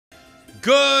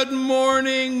Good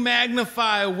morning,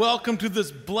 Magnify. Welcome to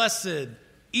this blessed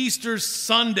Easter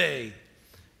Sunday.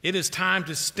 It is time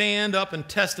to stand up and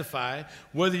testify.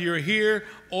 Whether you're here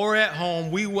or at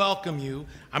home, we welcome you.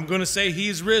 I'm going to say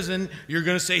He's risen. You're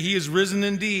going to say He is risen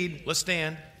indeed. Let's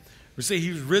stand. We say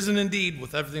He's risen indeed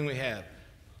with everything we have.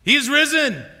 He is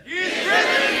risen. He is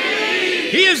risen indeed.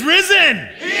 He is risen.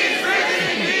 He is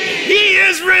risen indeed. He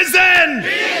is risen. He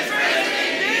is risen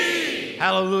indeed.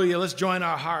 Hallelujah. Let's join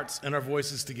our hearts and our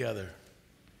voices together.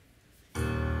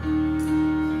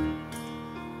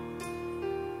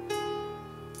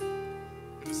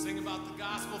 Sing about the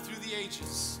gospel through the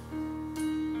ages.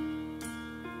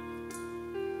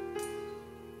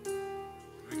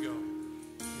 Here we go.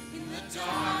 In the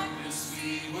darkness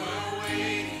we were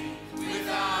waiting,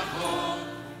 without hope,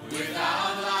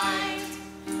 without light,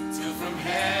 till from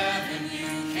heaven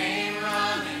you came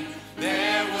running.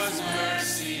 There was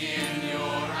mercy in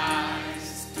your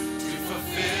eyes, to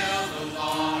fulfill the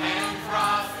law and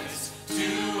prophets. To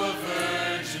a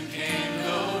virgin came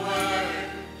the word,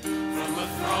 from a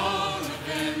throne of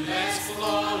endless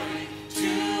glory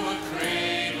to a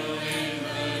cradle in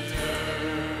the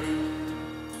dirt.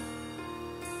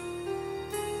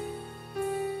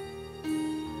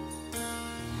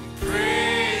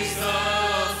 Praise the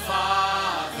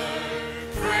Father,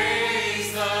 praise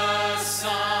the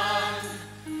Son,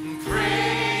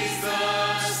 praise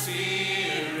the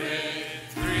Spirit,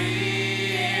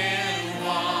 three in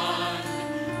one.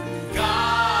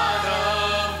 God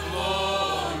of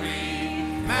glory,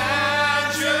 majesty,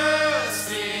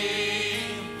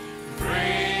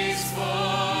 praise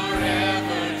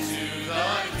forever to the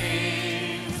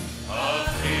King of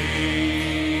Kings.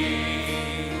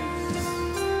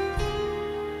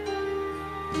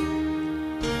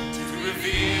 To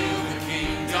reveal the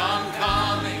kingdom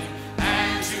coming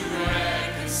and to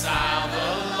reconcile the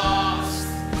lost,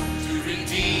 to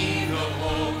redeem the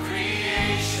whole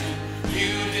creation,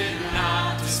 you did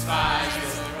not despise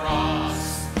the cross.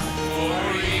 For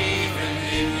even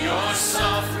in your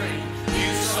suffering,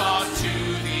 you saw to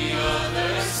the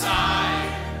other side,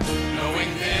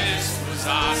 knowing this was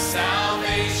our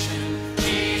salvation.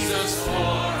 Jesus, for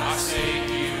our sake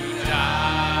you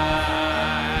died.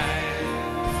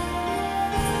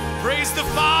 Praise the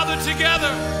Father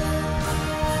together.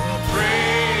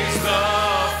 Praise the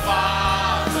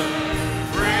Father,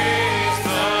 praise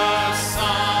the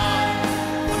Son,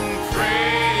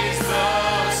 praise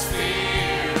the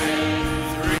Spirit,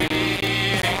 three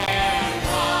in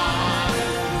one.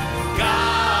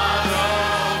 God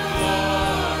of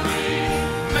glory,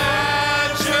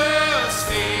 majesty,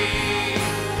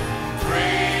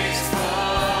 praise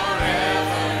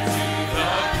forever to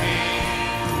the King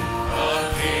of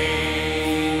Kings.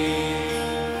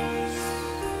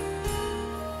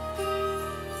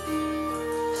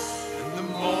 In the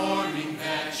morning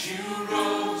that you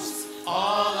rose,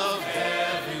 all of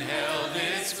heaven held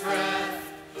its breath,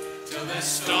 till the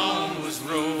stone was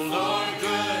rolled or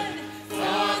good,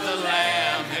 for the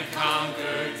Lamb had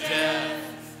conquered death.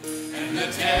 And the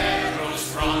dead rose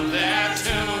from their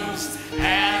tombs,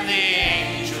 and the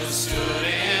angels stood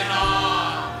in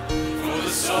awe, for the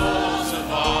souls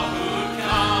of all who'd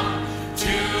come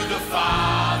to the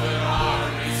Father are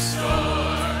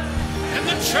restored. And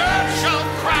the church of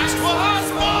Christ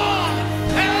was born,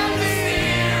 and the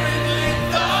Spirit lit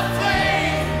the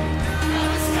flame. Now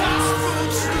this gospel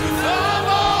truth of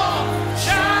all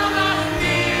shall not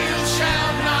kneel,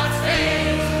 shall not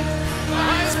fade.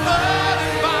 By His blood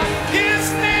and by His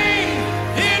name,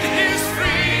 in His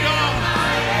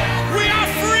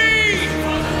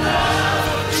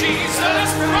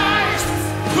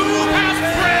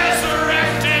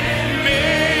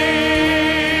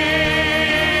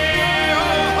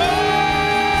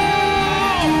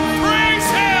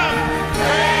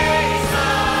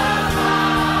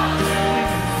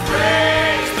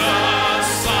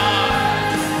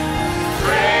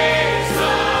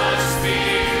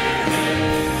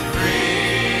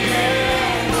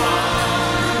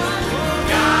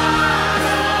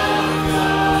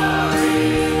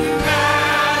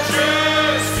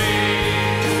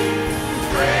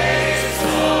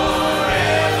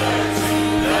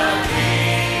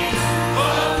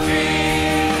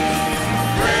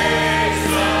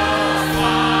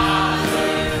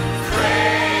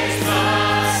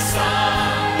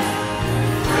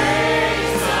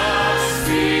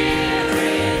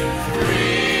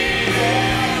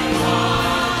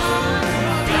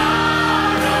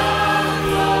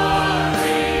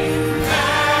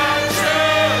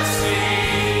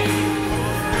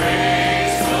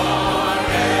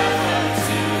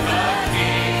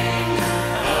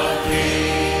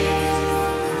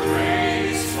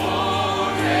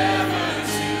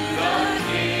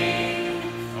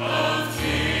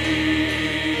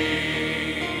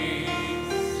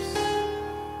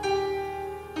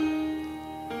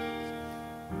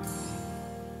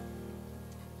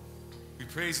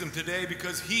Praise him today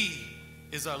because he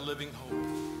is our living hope.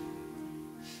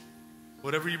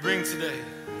 Whatever you bring today,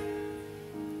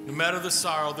 no matter the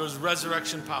sorrow, there's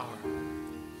resurrection power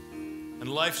and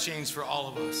life change for all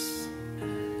of us.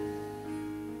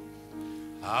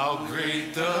 How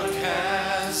great the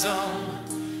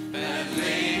chasm that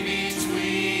lay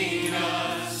between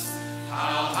us,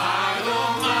 how high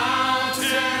the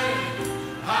mountain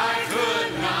I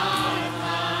could not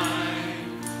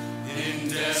climb. In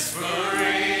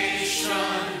desperation,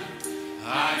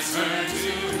 I turned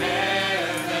to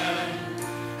heaven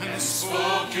and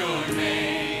spoke your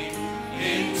name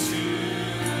into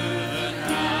the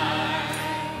night.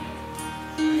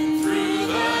 And through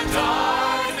the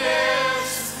darkness,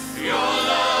 your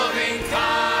loving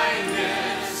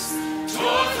kindness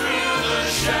tore through the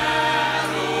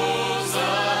shadows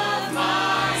of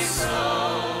my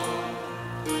soul.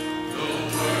 The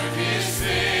work is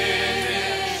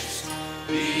finished,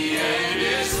 the end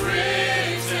is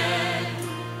written.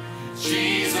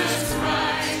 Jesus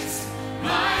Christ,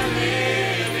 my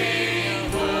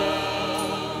living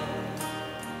hope.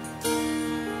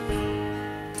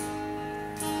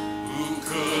 Who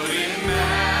could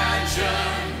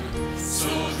imagine so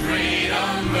great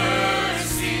a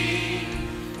mercy?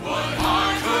 What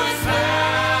heart could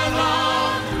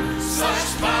fathom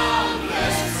such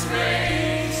boundless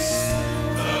grace?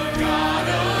 The God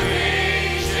of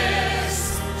ages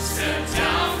stepped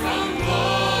down from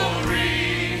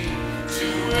glory to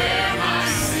bear my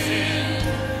sin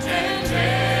and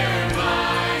bear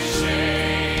my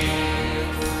shame.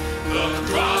 The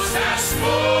cross has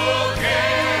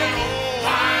spoken, I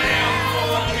am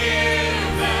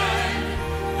forgiven.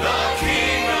 The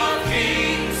King of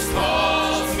Kings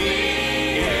calls me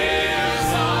his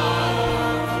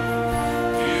own.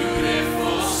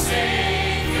 Beautiful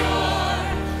Savior,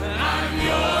 I'm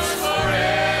yours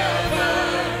forever.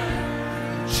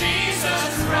 Jesus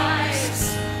Christ,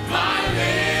 my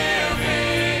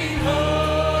living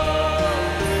hope.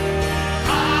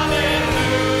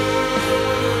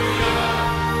 Hallelujah,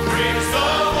 praise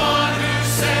the one who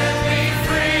set me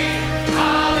free.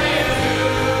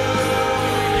 Hallelujah,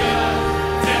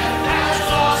 death has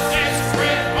lost its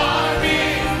grip on me.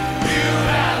 You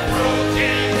have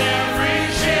broken every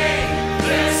chain.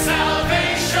 There's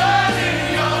salvation in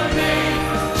your name.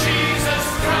 Jesus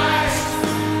Christ,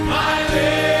 my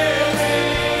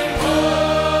living hope.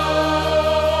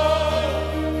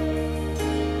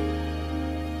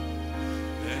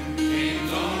 Then came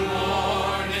the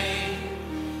morning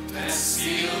that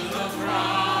sealed the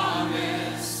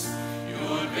promise.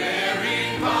 Your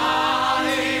buried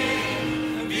body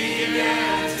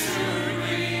began to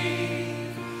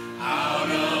breathe. Out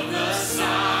of the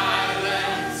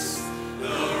silence,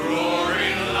 the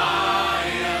roaring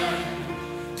lion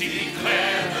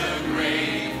declared the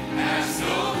grave has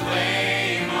no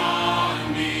claim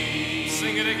on me.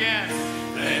 Sing it again.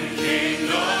 Then came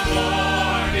the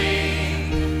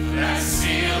morning that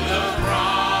sealed the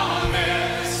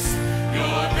promise.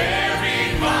 Your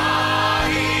buried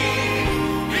body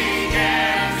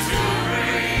began to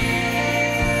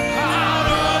breathe. Out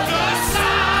of the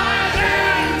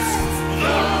silence,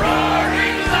 the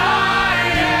roaring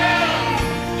lion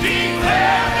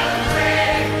declared the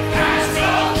grave has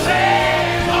no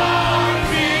claim on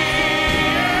me.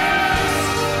 Yes,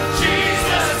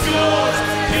 Jesus, yours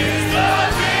is the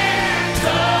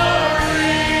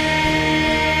victory.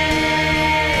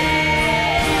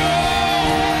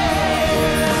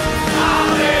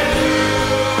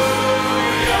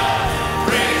 Hallelujah,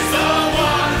 praise the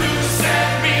one who set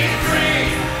me free.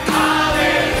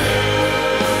 Hallelujah,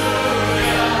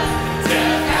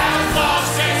 death has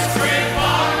lost its grip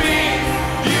on me.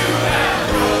 You have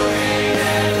broken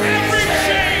every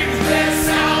chain. There's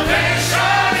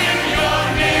salvation in your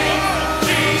name.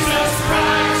 Jesus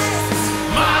Christ,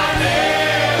 my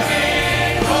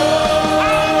living hope.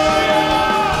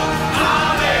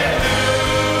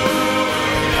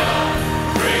 Hallelujah,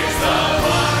 praise the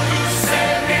one who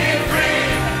set me free.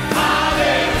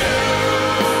 Hallelujah,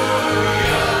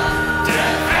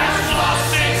 death has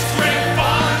lost its grip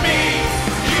on me.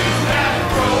 You have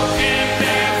broken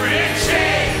every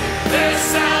chain. There's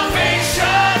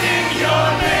salvation in your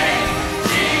name.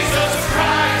 Jesus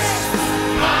Christ,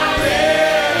 my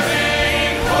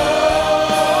living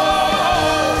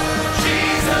hope.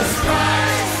 Jesus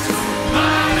Christ,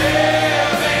 my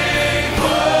living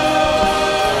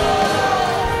hope.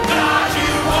 God,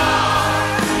 you are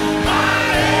my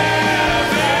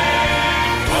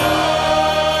living hope.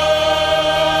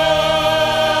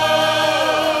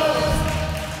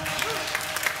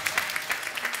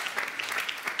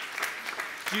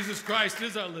 Jesus Christ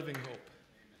is our living hope.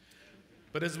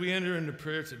 But as we enter into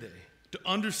prayer today, to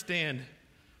understand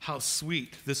how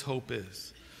sweet this hope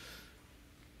is.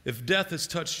 If death has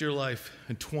touched your life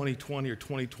in 2020 or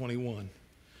 2021,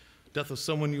 death of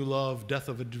someone you love, death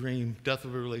of a dream, death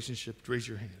of a relationship, raise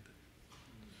your hand.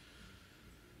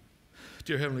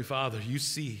 Dear Heavenly Father, you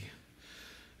see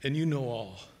and you know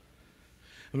all.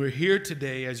 And we're here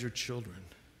today as your children.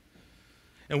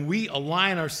 And we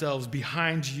align ourselves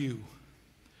behind you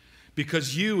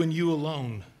because you and you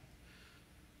alone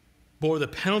bore the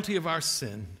penalty of our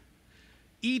sin,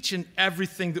 each and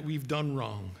everything that we've done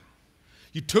wrong.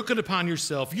 You took it upon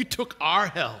yourself. You took our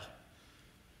hell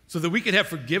so that we could have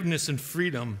forgiveness and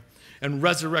freedom and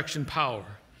resurrection power.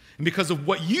 And because of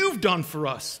what you've done for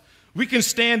us, we can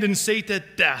stand and say to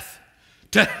death,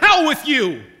 to hell with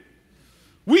you.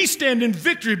 We stand in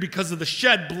victory because of the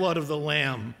shed blood of the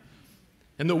Lamb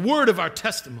and the word of our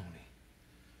testimony.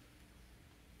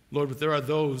 Lord, but there are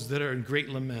those that are in great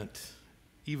lament,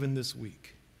 even this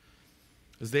week,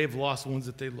 as they have lost ones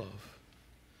that they love.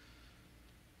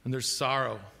 And their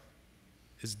sorrow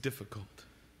is difficult.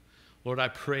 Lord, I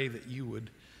pray that you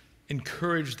would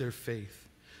encourage their faith,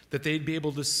 that they'd be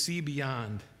able to see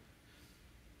beyond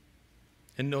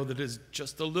and know that it's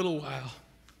just a little while.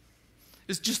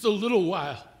 It's just a little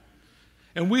while.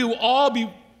 And we will all be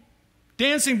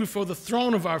dancing before the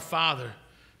throne of our Father,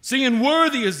 singing,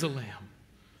 "Worthy is the Lamb."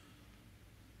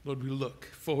 Lord, we look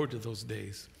forward to those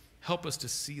days. Help us to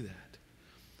see that.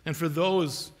 And for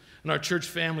those in our church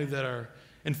family that are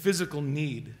in physical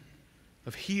need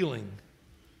of healing,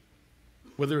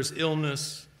 whether it's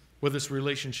illness, whether it's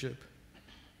relationship,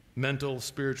 mental,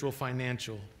 spiritual,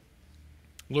 financial,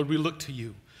 Lord, we look to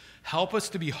you. Help us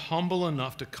to be humble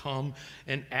enough to come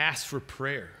and ask for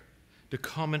prayer, to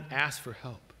come and ask for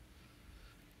help.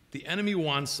 The enemy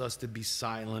wants us to be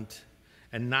silent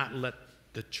and not let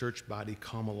the church body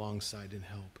come alongside and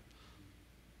help.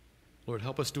 Lord,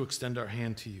 help us to extend our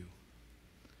hand to you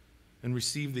and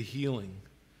receive the healing,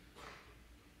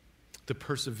 the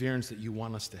perseverance that you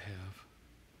want us to have.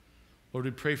 Lord,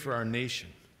 we pray for our nation.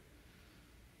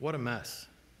 What a mess.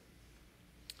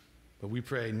 But we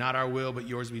pray, not our will, but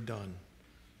yours be done,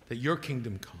 that your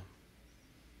kingdom come.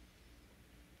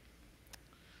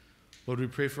 Lord, we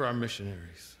pray for our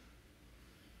missionaries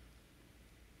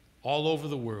all over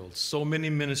the world, so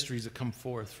many ministries that come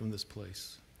forth from this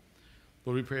place.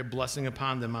 Lord, we pray a blessing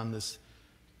upon them on this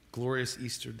glorious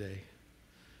Easter day,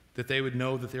 that they would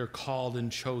know that they are called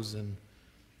and chosen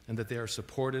and that they are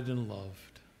supported and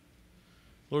loved.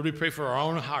 Lord, we pray for our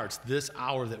own hearts this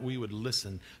hour that we would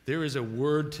listen. There is a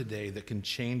word today that can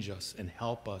change us and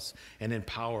help us and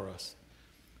empower us.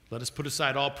 Let us put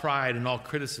aside all pride and all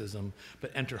criticism,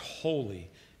 but enter wholly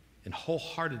and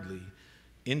wholeheartedly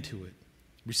into it.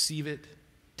 Receive it,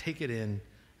 take it in,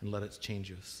 and let it change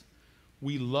us.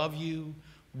 We love you.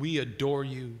 We adore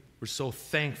you. We're so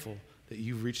thankful that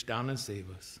you've reached down and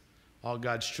saved us. All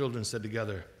God's children said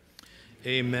together,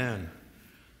 amen.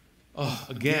 Oh,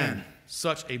 again,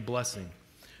 such a blessing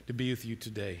to be with you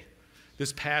today.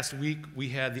 This past week, we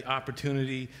had the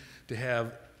opportunity to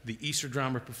have the Easter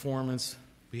drama performance.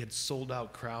 We had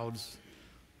sold-out crowds.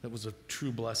 That was a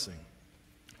true blessing.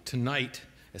 Tonight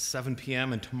at 7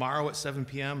 p.m. and tomorrow at 7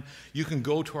 p.m., you can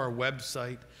go to our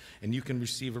website and you can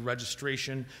receive a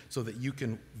registration so that you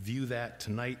can view that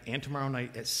tonight and tomorrow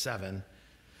night at 7.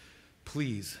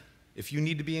 Please, if you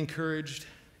need to be encouraged,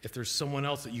 if there's someone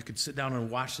else that you could sit down and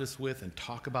watch this with and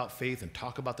talk about faith and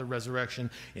talk about the resurrection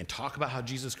and talk about how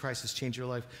Jesus Christ has changed your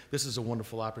life, this is a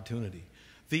wonderful opportunity.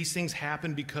 These things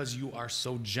happen because you are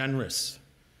so generous.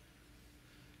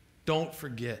 Don't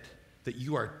forget that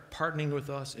you are partnering with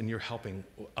us and you're helping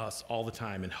us all the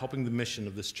time and helping the mission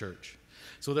of this church.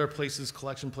 So there are places,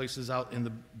 collection places out in the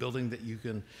building that you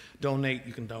can donate.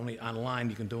 You can donate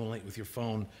online. You can donate with your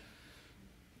phone.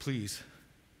 Please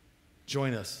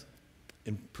join us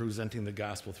in presenting the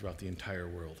gospel throughout the entire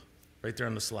world. Right there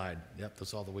on the slide. Yep,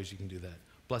 that's all the ways you can do that.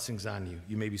 Blessings on you.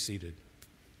 You may be seated.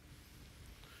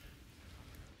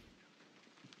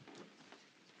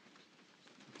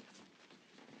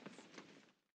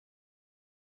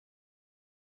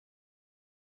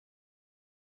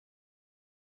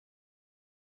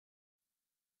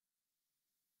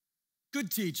 Good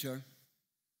teacher,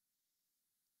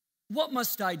 what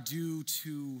must I do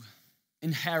to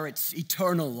inherit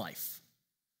eternal life?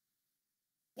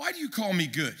 Why do you call me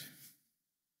good?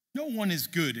 No one is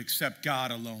good except God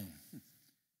alone.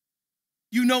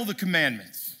 You know the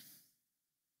commandments.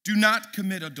 Do not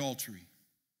commit adultery.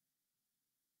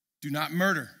 Do not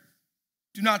murder.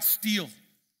 Do not steal.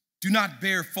 Do not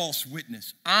bear false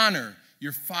witness. Honor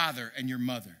your father and your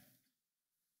mother.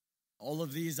 All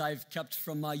of these I've kept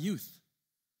from my youth.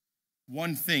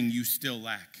 one thing you still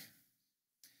lack.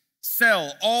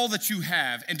 Sell all that you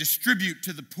have and distribute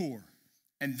to the poor,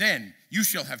 and then you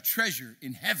shall have treasure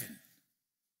in heaven.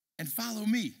 And follow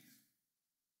me.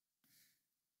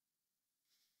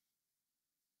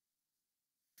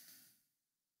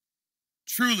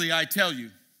 Truly, I tell you,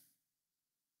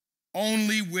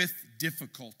 only with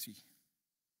difficulty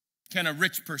can a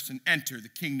rich person enter the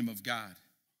kingdom of God.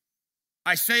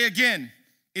 I say again,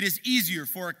 it is easier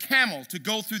for a camel to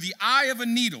go through the eye of a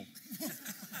needle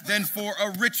than for a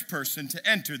rich person to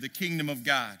enter the kingdom of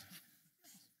God.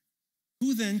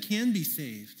 Who then can be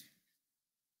saved?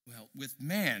 Well, with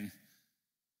man,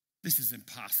 this is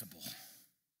impossible.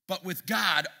 But with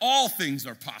God, all things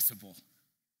are possible.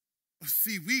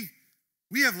 See,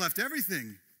 we have left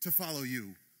everything to follow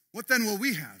you. What then will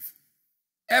we have?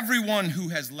 Everyone who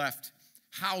has left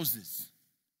houses,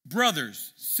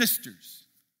 brothers, sisters,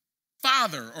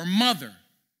 father or mother,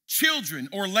 children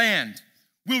or land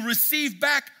will receive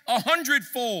back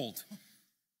 100-fold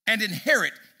and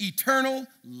inherit eternal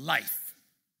life.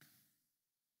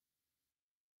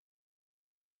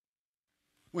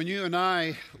 When you and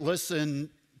I listen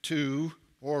to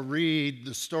or read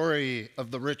the story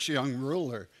of the rich young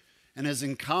ruler and his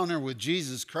encounter with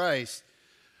Jesus Christ,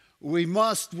 we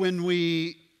must, when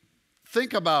we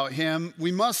think about him,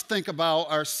 we must think about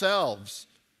ourselves.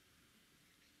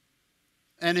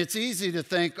 And it's easy to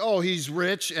think, oh, he's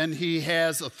rich and he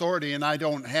has authority and I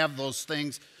don't have those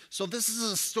things. So this is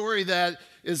a story that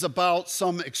is about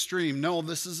some extreme. No,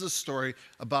 this is a story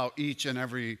about each and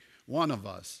every one of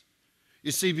us.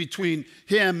 You see, between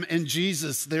him and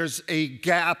Jesus, there's a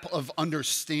gap of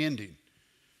understanding.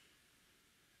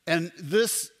 And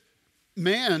this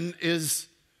man is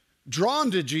drawn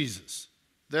to Jesus.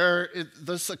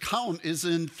 This account is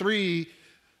in 3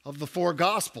 of the 4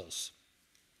 Gospels.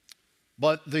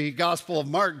 But the Gospel of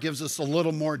Mark gives us a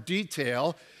little more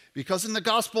detail, because in the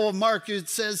Gospel of Mark, it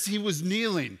says he was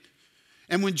kneeling.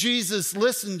 And when Jesus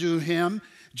listened to him,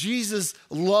 Jesus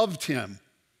loved him.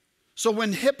 So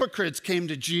when hypocrites came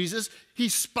to Jesus, he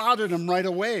spotted them right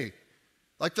away,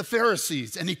 like the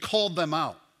Pharisees, and he called them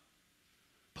out.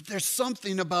 But there's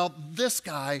something about this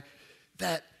guy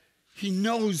that he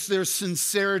knows there's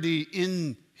sincerity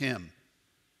in him.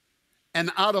 And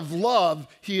out of love,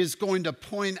 he is going to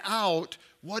point out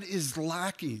what is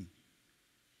lacking.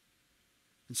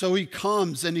 And so he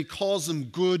comes and he calls him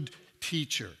good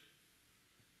teacher.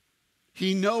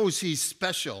 He knows he's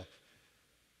special.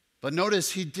 But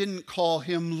notice he didn't call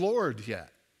him Lord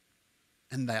yet.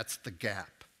 And that's the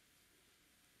gap.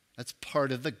 That's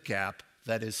part of the gap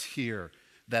that is here,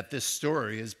 that this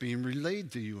story is being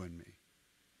relayed to you and me.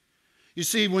 You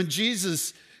see, when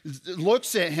Jesus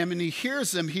looks at him and he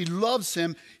hears him, he loves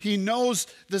him, he knows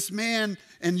this man,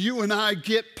 and you and I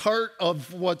get part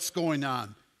of what's going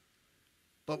on.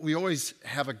 But we always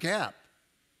have a gap.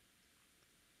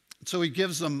 So he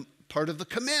gives them part of the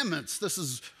commandments. This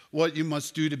is what you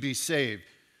must do to be saved.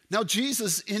 Now,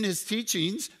 Jesus, in his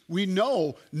teachings, we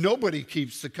know nobody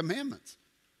keeps the commandments.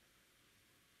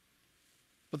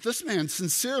 But this man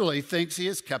sincerely thinks he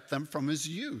has kept them from his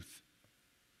youth.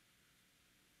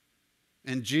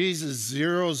 And Jesus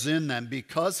zeroes in them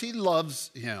because he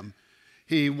loves him.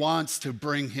 He wants to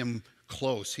bring him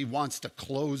close. He wants to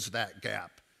close that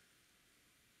gap.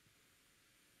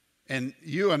 And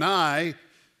you and I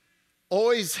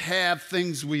always have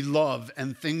things we love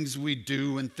and things we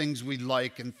do and things we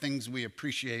like and things we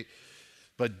appreciate.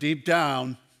 But deep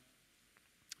down,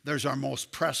 there's our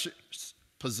most precious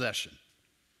possession.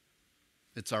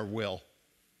 It's our will.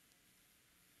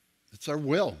 It's our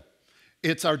will.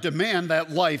 It's our demand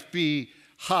that life be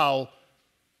how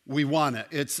we want it.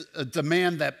 It's a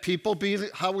demand that people be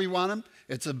how we want them.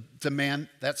 It's a demand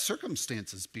that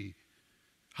circumstances be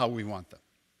how we want them.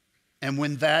 And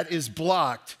when that is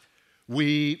blocked,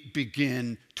 we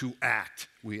begin to act.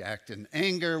 We act in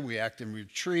anger, we act in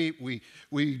retreat, we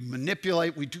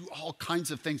manipulate, we do all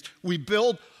kinds of things. We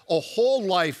build a whole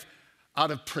life out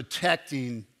of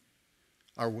protecting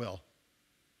our will,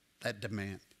 that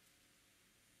demand.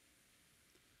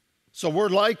 So we're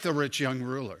like the rich young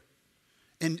ruler.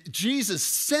 And Jesus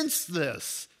sensed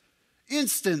this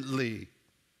instantly,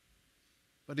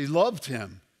 but he loved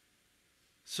him.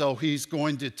 So he's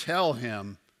going to tell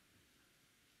him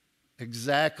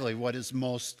exactly what his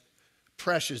most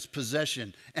precious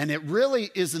possession. And it really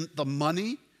isn't the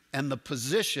money and the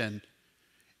position.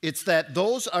 It's that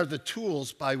those are the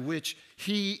tools by which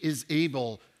he is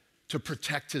able to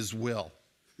protect his will.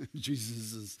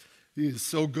 Jesus is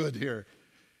so good here.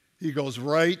 He goes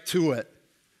right to it.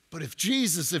 But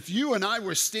if you and I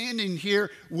were standing here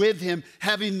with him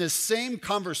having this same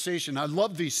conversation, I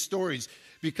love these stories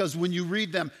because when you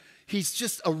read them, he's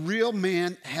just a real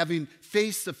man having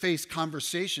face-to-face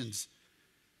conversations.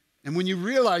 And when you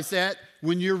realize that,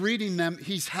 when you're reading them,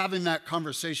 he's having that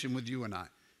conversation with you and I.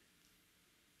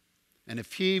 And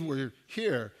if he were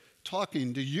here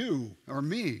talking to you or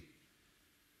me,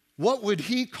 what would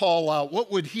he call out?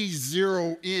 What would he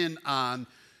zero in on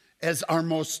as our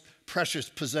most precious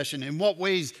possession? In what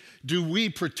ways do we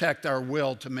protect our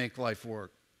will to make life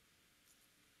work?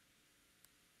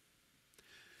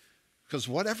 Because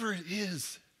whatever it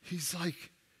is, he's like,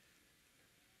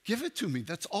 give it to me.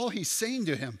 That's all he's saying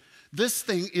to him. This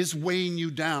thing is weighing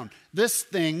you down. This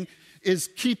thing is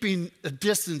keeping a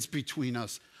distance between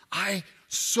us. I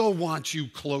so want you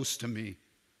close to me.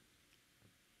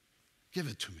 Give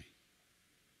it to me.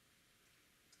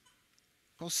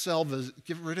 Go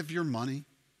get rid of your money,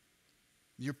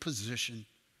 your position,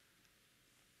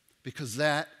 because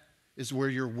that is where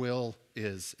your will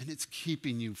is, and it's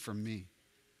keeping you from me.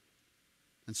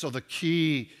 And so the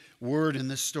key word in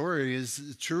this story is,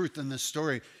 the truth in this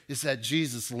story is that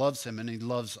Jesus loves him and he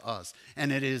loves us.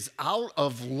 And it is out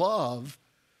of love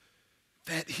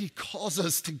that he calls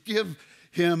us to give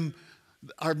him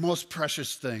our most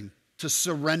precious thing, to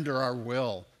surrender our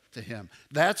will to him.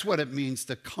 That's what it means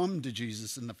to come to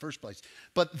Jesus in the first place.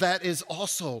 But that is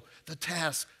also the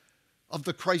task of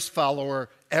the Christ follower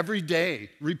every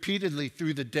day, repeatedly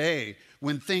through the day,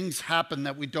 when things happen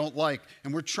that we don't like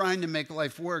and we're trying to make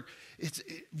life work.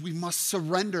 We must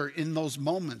surrender in those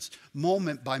moments,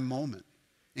 moment by moment,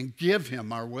 and give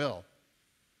him our will.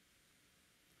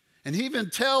 And he even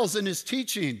tells in his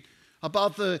teaching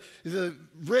about the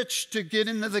rich to get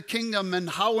into the kingdom and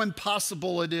how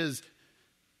impossible it is.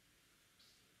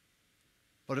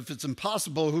 But if it's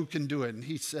impossible, who can do it? And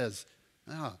he says,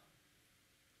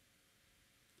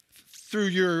 through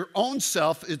your own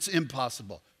self, it's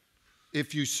impossible.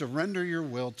 If you surrender your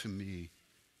will to me,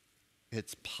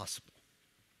 it's possible.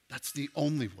 That's the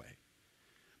only way.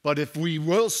 But if we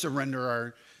will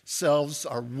surrender ourselves,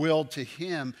 our will to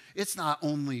him, it's not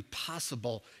only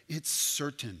possible, it's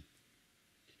certain.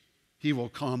 He will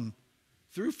come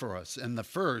through for us, and the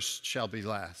first shall be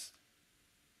last.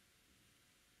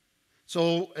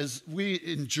 So as we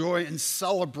enjoy and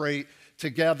celebrate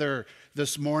together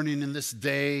this morning and this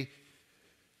day,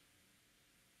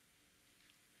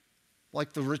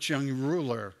 like the rich young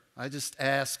ruler, I just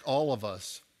ask all of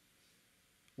us,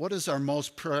 what is our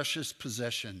most precious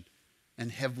possession,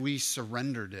 and have we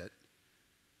surrendered it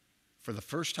for the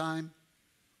first time,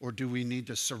 or do we need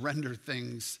to surrender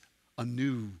things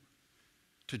anew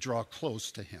to draw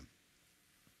close to him?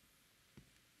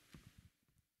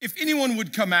 If anyone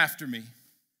would come after me,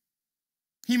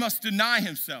 he must deny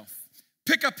himself,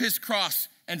 pick up his cross,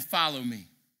 and follow me.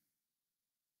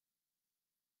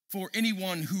 For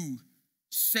anyone who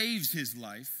saves his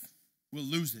life will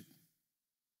lose it.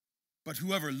 But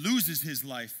whoever loses his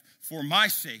life for my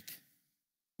sake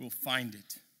will find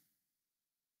it.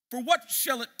 For what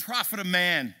shall it profit a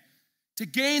man to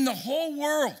gain the whole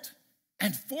world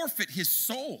and forfeit his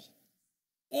soul?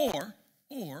 Or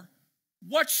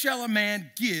what shall a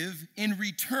man give in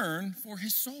return for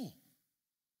his soul?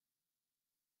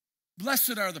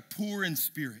 Blessed are the poor in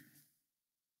spirit,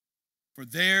 for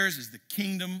theirs is the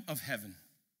kingdom of heaven.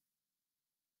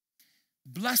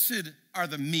 Blessed are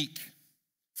the meek,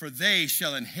 for they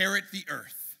shall inherit the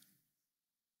earth.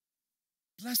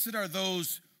 Blessed are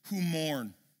those who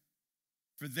mourn,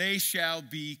 for they shall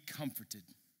be comforted.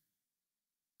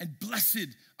 And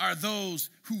blessed are those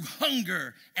who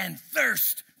hunger and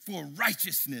thirst for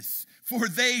righteousness, for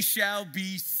they shall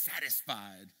be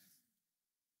satisfied.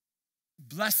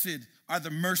 Blessed are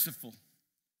the merciful,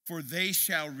 for they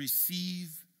shall receive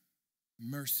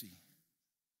mercy.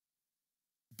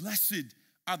 Blessed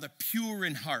are the pure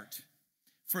in heart,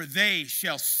 for they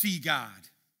shall see God.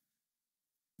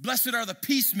 Blessed are the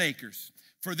peacemakers,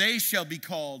 for they shall be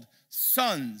called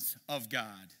sons of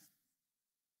God.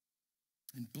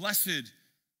 And blessed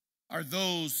are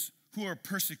those who are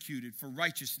persecuted for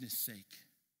righteousness' sake,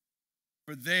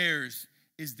 for theirs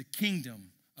is the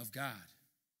kingdom of God.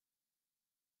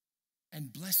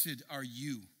 And blessed are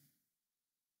you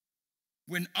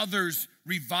when others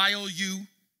revile you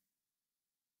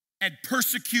and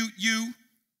persecute you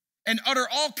and utter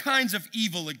all kinds of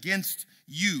evil against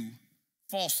you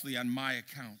falsely on my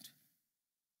account.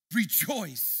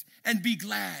 Rejoice and be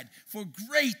glad, for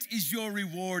great is your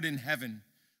reward in heaven.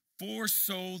 For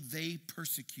so they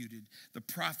persecuted the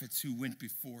prophets who went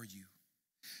before you.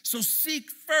 So seek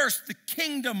first the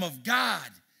kingdom of God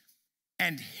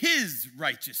and his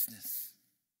righteousness.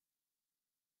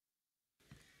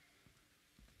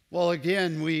 Well,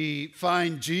 again, we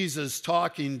find Jesus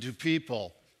talking to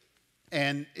people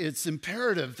And it's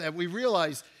imperative that we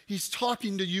realize he's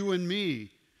talking to you and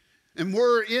me. And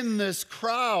we're in this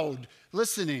crowd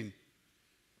listening.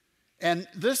 And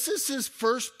this is his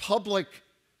first public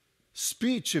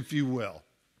speech, if you will.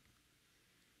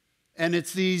 And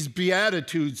it's these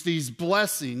beatitudes, these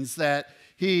blessings that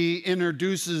he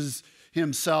introduces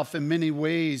himself in many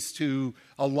ways to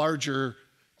a larger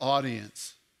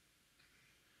audience.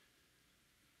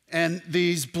 And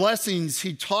these blessings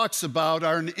he talks about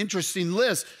are an interesting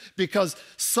list because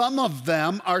some of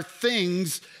them are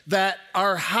things that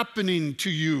are happening to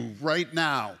you right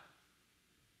now.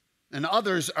 And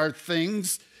others are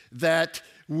things that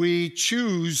we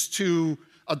choose to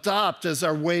adopt as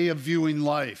our way of viewing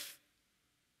life.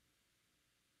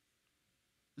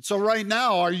 And so right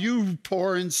now, are you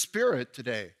poor in spirit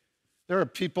today? There are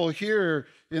people here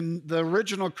in the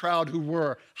original crowd who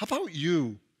were. How about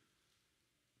you?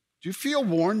 Do you feel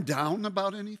worn down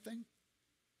about anything?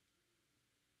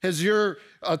 Has your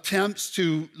attempts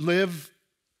to live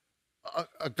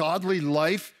a godly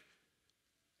life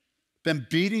been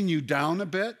beating you down a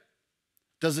bit?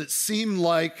 Does it seem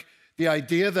like the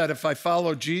idea that if I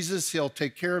follow Jesus, he'll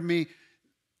take care of me,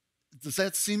 does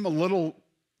that seem a little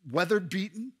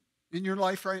weather-beaten in your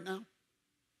life right now?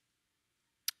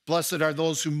 Blessed are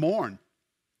those who mourn.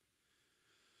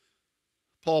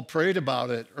 Paul prayed about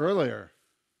it earlier.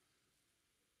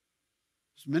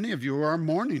 Many of you are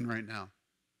mourning right now.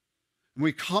 And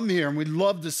we come here and we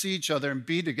love to see each other and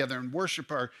be together and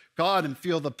worship our God and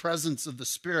feel the presence of the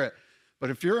Spirit. But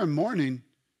if you're in mourning,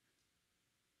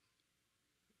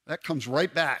 that comes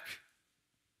right back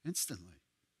instantly.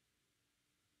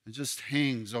 It just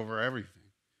hangs over everything.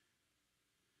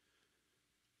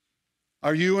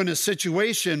 Are you in a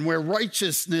situation where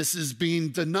righteousness is being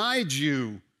denied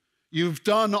you? You've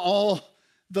done all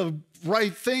the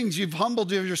right things. You've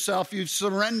humbled yourself. You've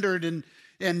surrendered, and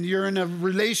you're in a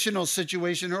relational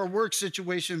situation or a work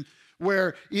situation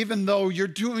where even though you're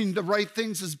doing the right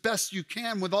things as best you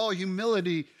can with all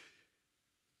humility,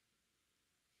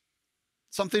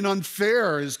 something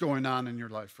unfair is going on in your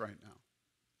life right now.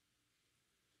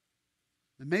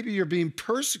 And maybe you're being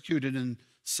persecuted in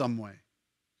some way.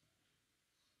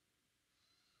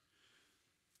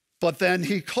 But then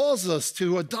he calls us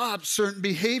to adopt certain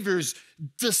behaviors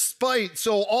despite.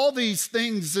 So all these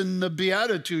things in the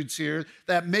Beatitudes here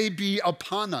that may be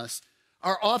upon us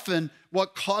are often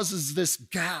what causes this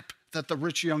gap that the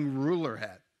rich young ruler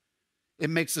had. It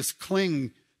makes us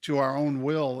cling to our own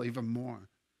will even more.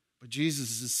 But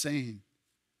Jesus is saying,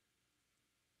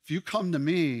 if you come to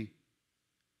me,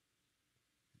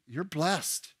 you're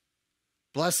blessed.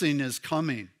 Blessing is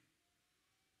coming.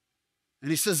 And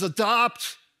he says,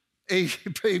 adopt a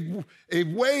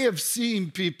way of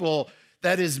seeing people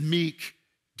that is meek.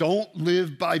 Don't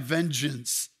live by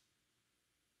vengeance.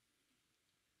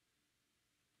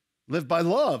 Live by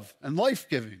love and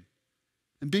life-giving.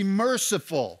 And be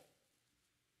merciful.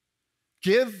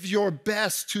 Give your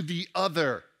best to the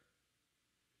other.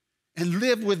 And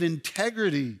live with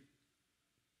integrity.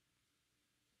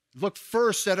 Look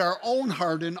first at our own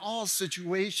heart in all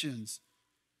situations.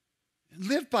 And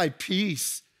live by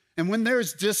peace. And when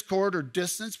there's discord or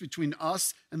distance between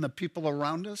us and the people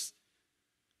around us,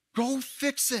 go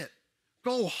fix it.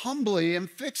 Go humbly and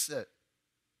fix it.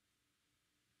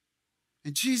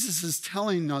 And Jesus is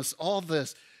telling us all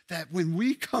this, that when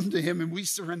we come to him and we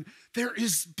surrender, there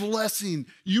is blessing.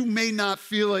 You may not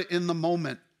feel it in the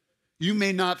moment. You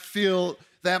may not feel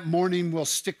that morning will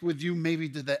stick with you maybe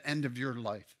to the end of your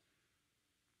life.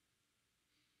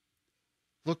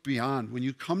 Look beyond. When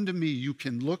you come to me, you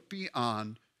can look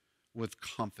beyond with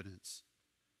confidence.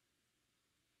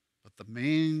 But the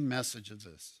main message of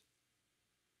this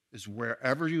is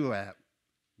wherever you're at,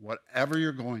 whatever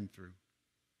you're going through,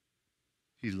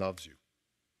 he loves you.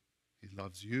 He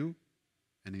loves you,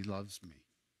 and he loves me.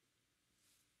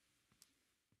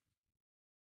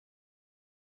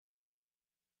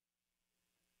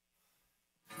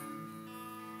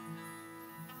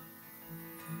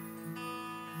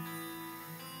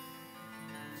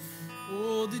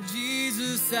 Oh, to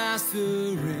Jesus I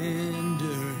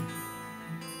surrender.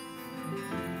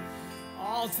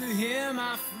 All to him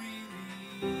I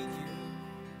freely give.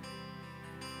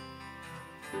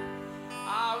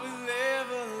 I will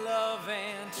ever love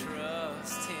and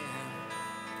trust him.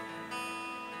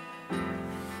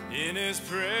 In his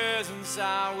presence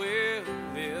I will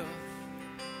live.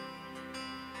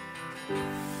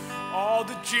 All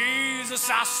to Jesus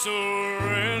I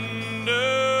surrender.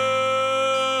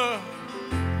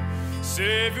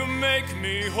 Savior, make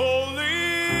me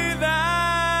wholly thine.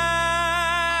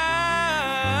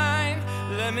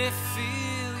 Let me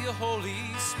feel your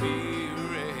Holy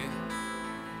Spirit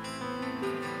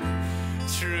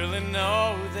truly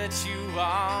know that you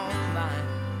are mine.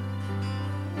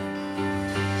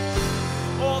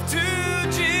 Oh, to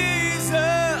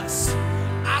Jesus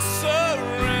I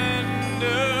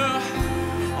surrender.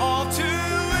 All to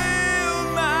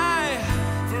Him I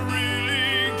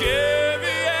freely give.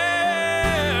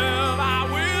 Yeah, I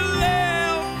will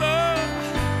ever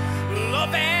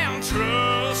love and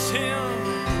trust Him.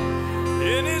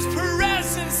 In His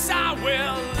presence I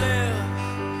will live.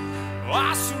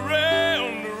 I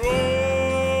surrender all.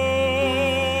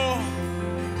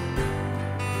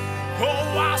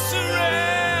 Oh, I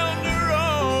surrender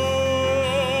all.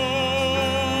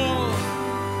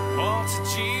 All to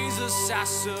Jesus I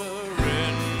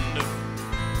surrender.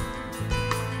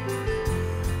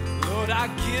 Lord, I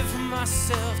give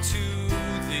myself to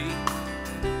Thee.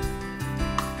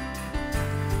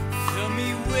 Fill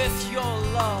me with your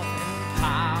love and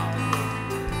power.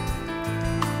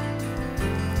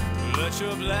 Let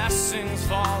your blessings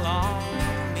fall on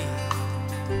me.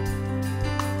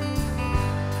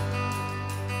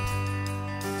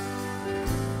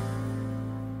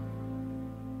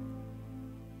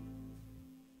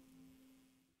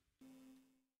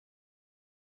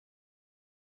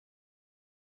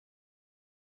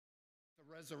 The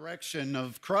resurrection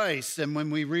of Christ. And when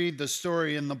we read the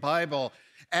story in the Bible,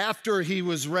 after He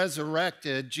was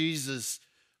resurrected, Jesus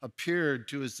appeared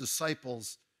to His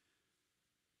disciples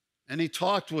and He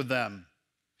talked with them.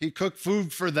 He cooked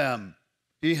food for them.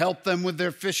 He helped them with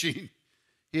their fishing.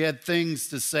 He had things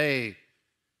to say.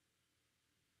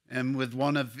 And with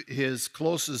one of His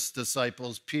closest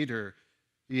disciples, Peter,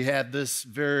 He had this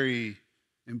very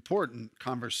important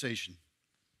conversation.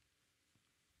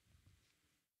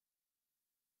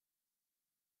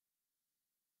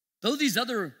 Though these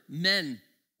other men,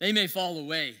 they may fall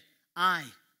away, I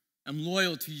am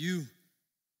loyal to you.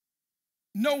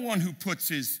 No one who puts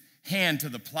his hand to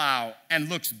the plow and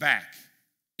looks back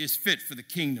is fit for the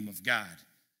kingdom of God.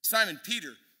 Simon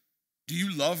Peter, do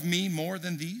you love me more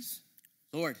than these?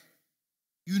 Lord,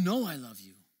 you know I love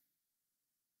you.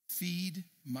 Feed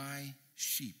my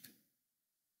sheep.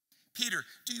 Peter,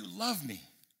 do you love me?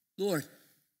 Lord,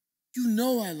 you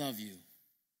know I love you.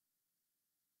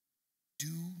 Do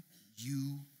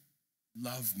you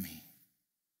love me?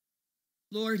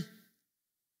 Lord,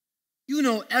 you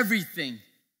know everything.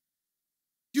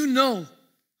 You know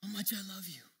how much I love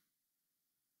you.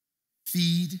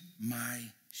 Feed my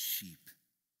sheep.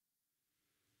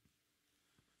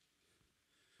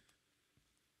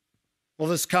 Well,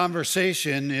 this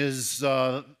conversation is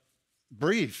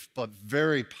brief, but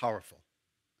very powerful.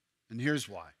 And here's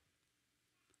why.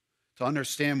 To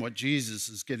understand what Jesus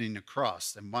is getting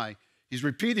across and why He's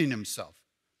repeating Himself.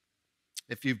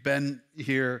 If you've been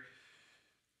here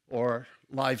or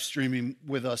live streaming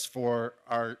with us for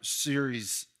our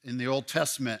series in the Old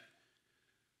Testament,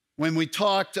 when we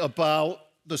talked about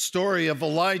the story of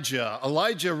Elijah,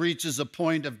 Elijah reaches a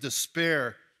point of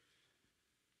despair,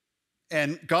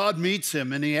 and God meets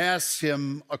him and He asks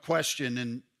him a question,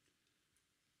 and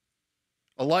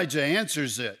Elijah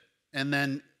answers it, and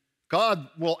then God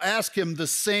will ask him the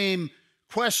same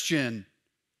question,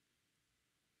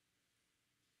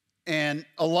 and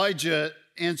Elijah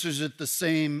answers it the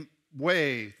same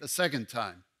way the second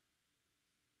time.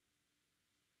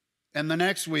 And the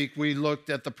next week we looked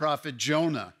at the prophet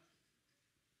Jonah,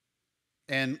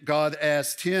 and God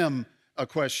asked him a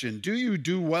question: do you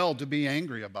do well to be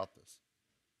angry about this?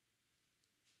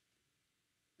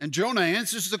 And Jonah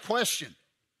answers the question.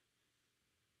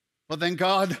 But then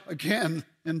God, again,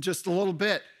 in just a little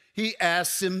bit, He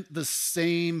asks him the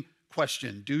same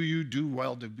question: do you do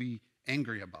well to be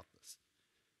angry about this?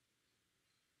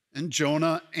 And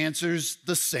Jonah answers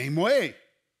the same way.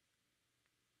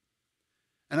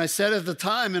 And I said at the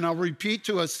time, and I'll repeat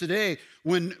to us today,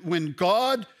 when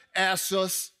God asks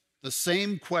us the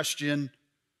same question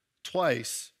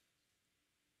twice,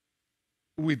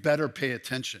 we better pay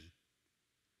attention.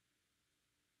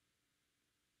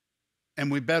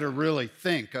 And we better really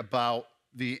think about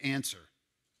the answer,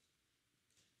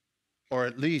 or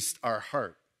at least our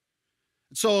heart.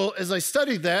 So as I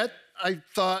studied that, I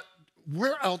thought,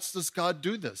 where else does God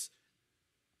do this?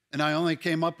 And I only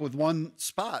came up with one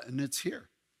spot, and it's here.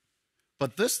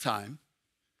 But this time,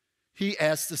 He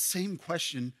asked the same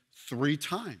question 3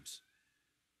 times.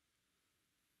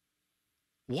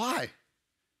 Why?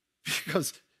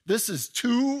 Because this is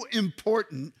too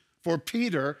important for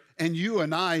Peter and you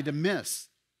and I to miss.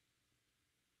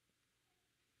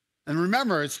 And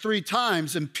remember, it's 3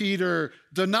 times, and Peter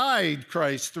denied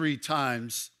Christ 3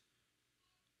 times.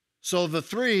 So the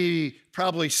 3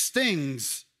 probably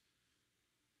stings,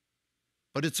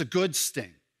 but it's a good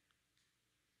sting.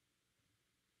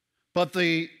 But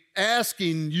the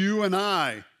asking you and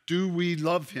I, do we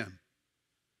love him?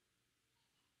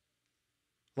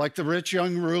 Like the rich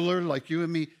young ruler, like you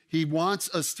and me, he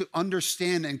wants us to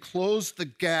understand and close the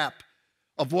gap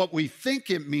of what we think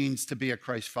it means to be a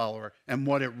Christ follower and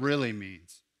what it really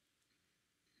means.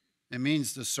 It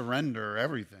means to surrender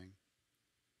everything.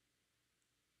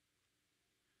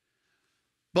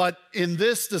 But in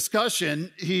this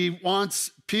discussion, he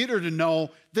wants Peter to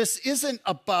know this isn't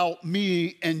about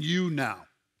me and you now.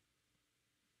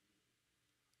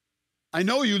 I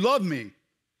know you love me,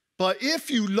 but if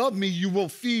you love me, you will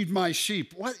feed my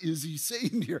sheep. What is he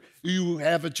saying here? You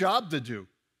have a job to do.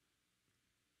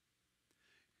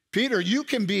 Peter, you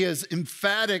can be as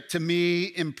emphatic to me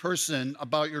in person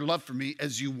about your love for me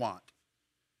as you want.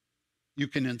 You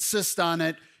can insist on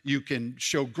it. You can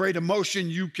show great emotion.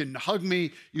 You can hug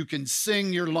me. You can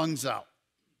sing your lungs out.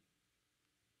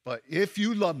 But if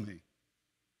you love me,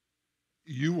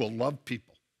 you will love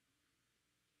people.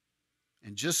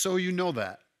 And just so you know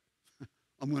that,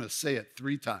 I'm going to say it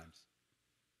 3 times.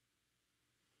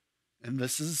 And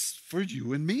this is for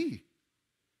you and me.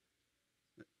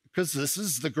 Because this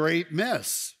is the great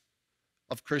miss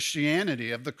of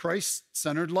Christianity, of the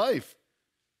Christ-centered life.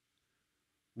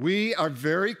 We are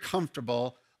very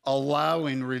comfortable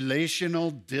allowing relational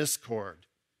discord,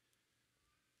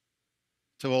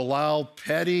 to allow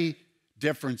petty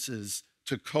differences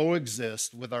to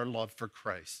coexist with our love for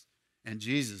Christ. And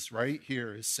Jesus right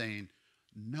here is saying,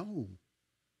 no.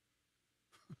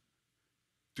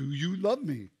 Do you love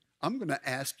me? I'm going to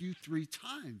ask you 3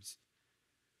 times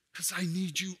because I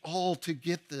need you all to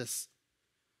get this.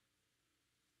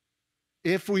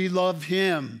 If we love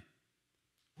him,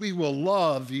 we will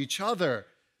love each other.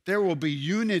 There will be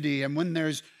unity. And when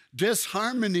there's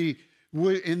disharmony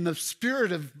in the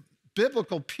spirit of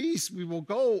biblical peace, we will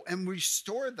go and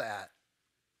restore that.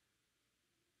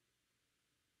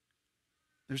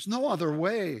 There's no other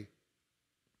way.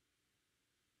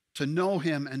 To know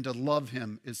him and to love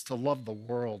him is to love the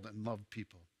world and love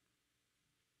people.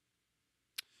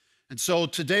 And so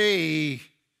today,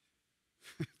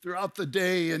 throughout the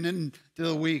day and into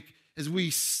the week, as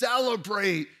we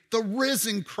celebrate the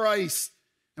risen Christ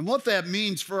and what that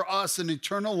means for us in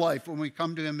eternal life when we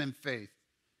come to him in faith,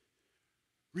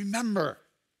 remember,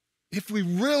 if we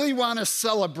really want to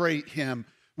celebrate him,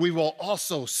 we will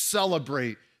also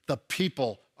celebrate the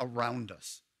people around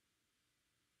us.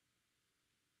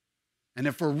 And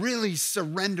if we're really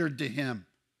surrendered to him,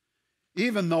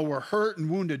 even though we're hurt and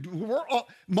wounded,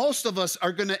 most of us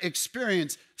are going to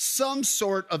experience some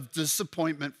sort of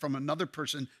disappointment from another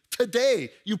person today.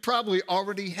 You probably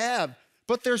already have,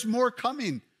 but there's more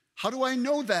coming. How do I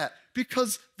know that?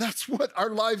 Because that's what our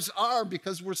lives are,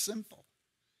 because we're sinful.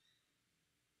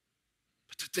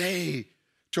 But today,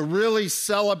 to really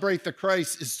celebrate the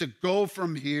Christ is to go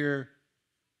from here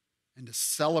and to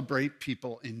celebrate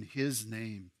people in his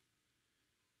name.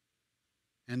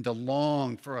 And to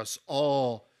long for us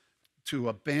all to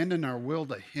abandon our will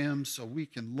to him so we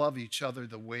can love each other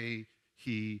the way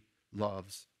he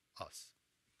loves us.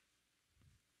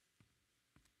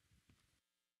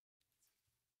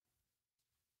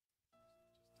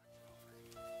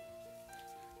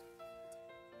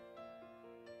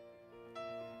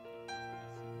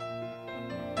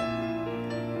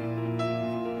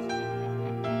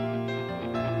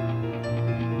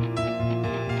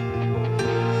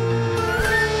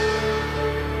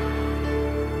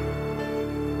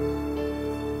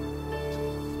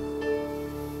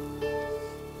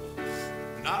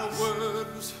 Not a word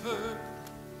was heard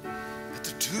at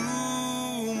the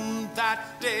tomb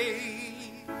that day,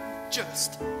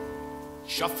 just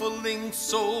shuffling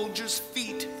soldiers'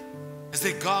 feet as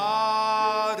they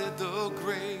guarded the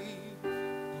grave.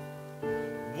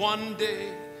 1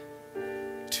 day,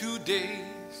 2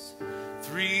 days,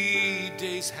 3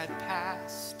 days had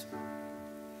passed.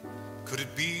 Could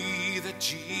it be that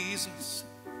Jesus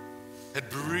had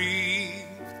breathed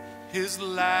his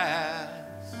last?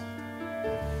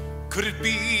 Could it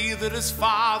be that his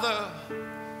father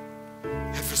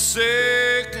had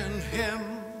forsaken him,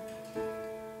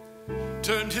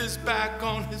 turned his back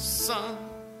on his son,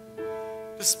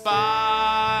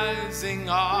 despising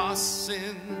our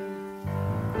sin?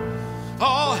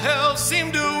 All hell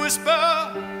seemed to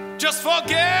whisper, just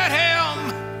forget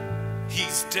him,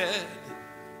 he's dead.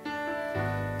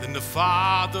 Then the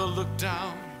father looked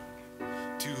down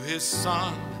to his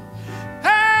son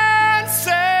and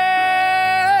said,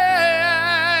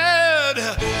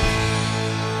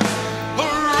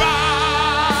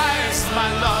 arise, my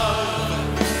love,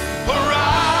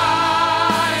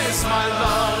 arise, my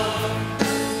love.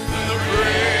 The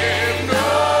grave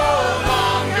no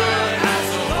longer has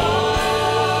a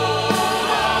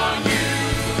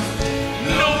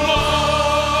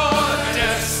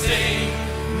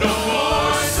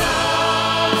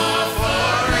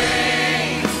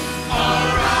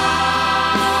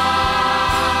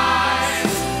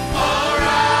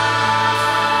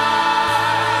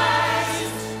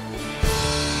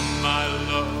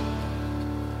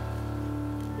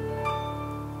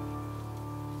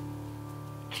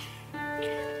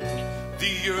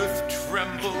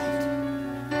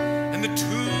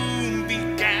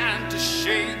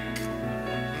shake.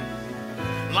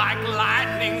 Like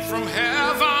lightning from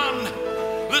heaven,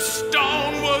 the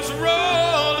stone was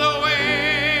rolled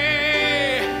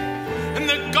away. And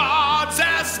the gods,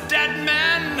 as dead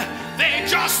men, they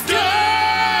just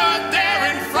stood there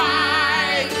in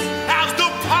fright as the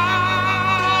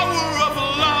power of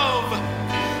love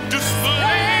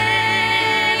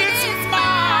displayed its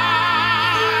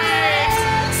might.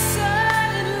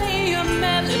 Suddenly a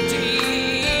melody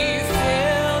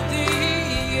filled the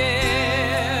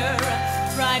air,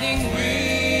 riding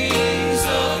wings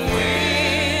of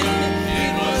wind.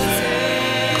 It was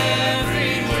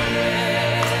everywhere.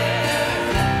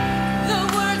 The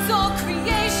words all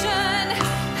creation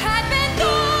had been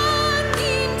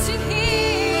longing to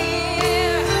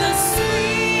hear. The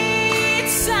sweet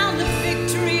sound of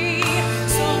victory,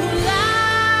 so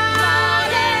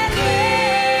loud and clear.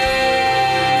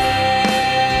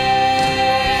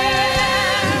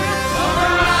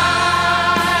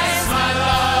 Arise, my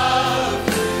love.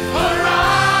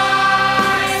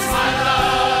 Arise, my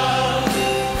love.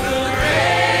 The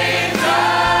grave no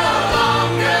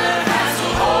longer has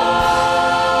a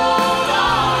hold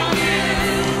on you.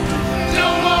 No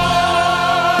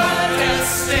more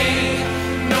testing,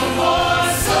 no more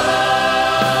suffering.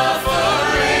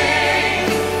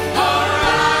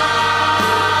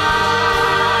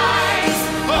 Arise,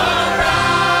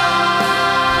 arise.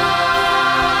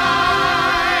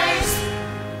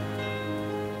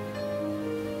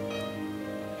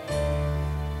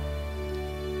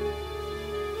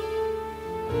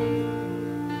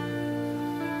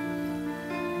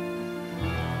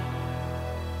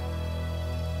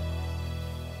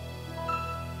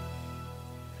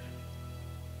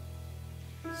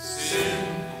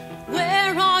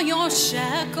 Where are your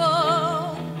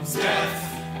shackles?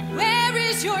 Where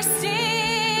is your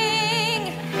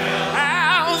sting?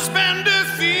 Has been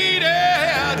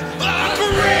defeated. The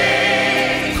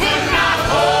grave could not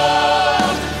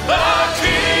hold the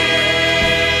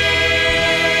King.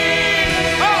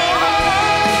 Oh,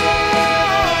 arise,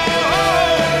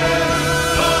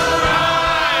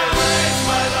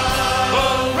 my love. Arise,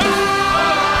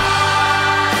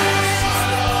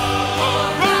 my love.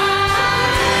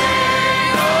 Arise,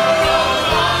 no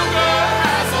longer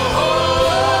has a hold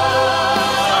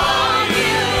on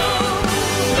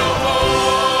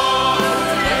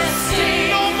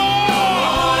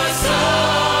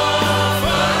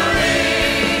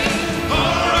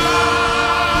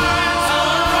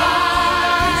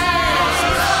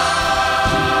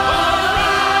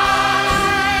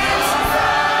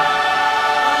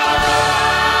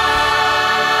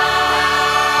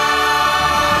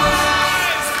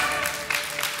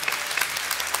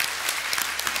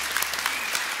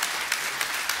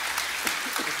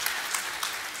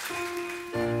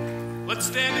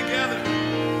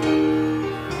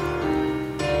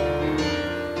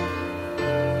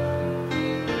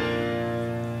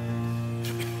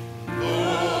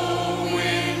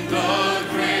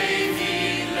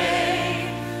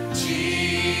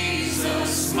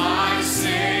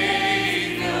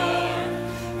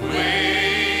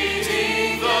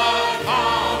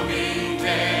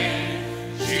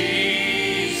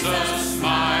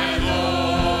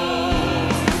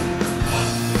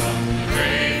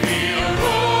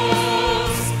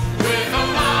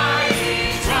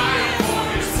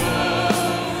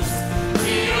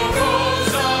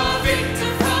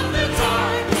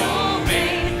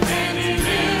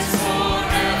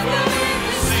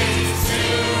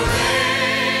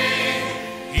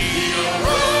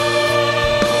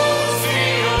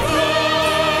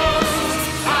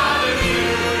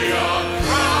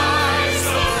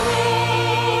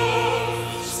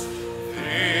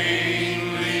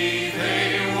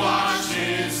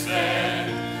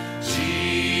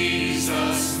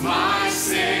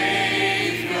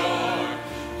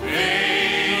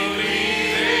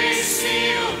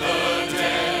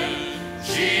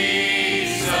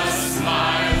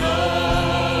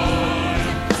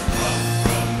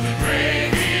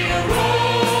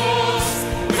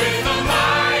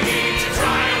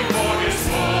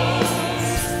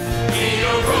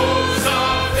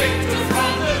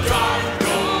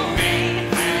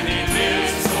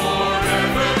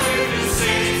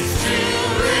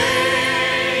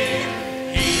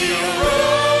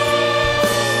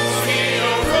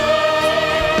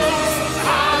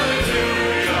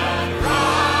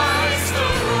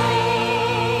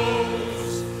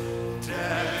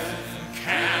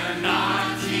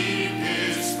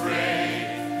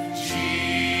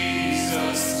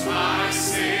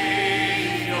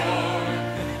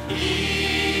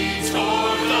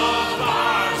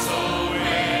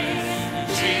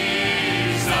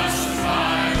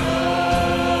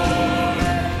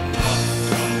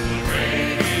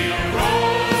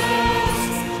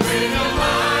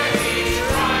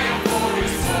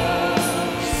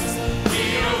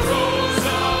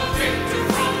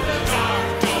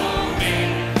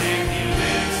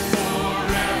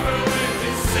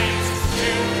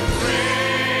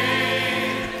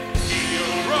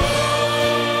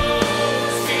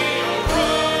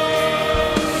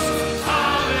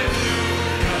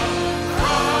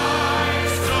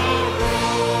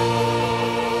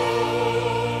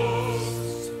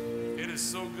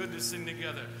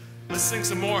sing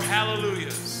some more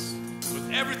hallelujahs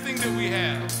with everything that we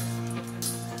have.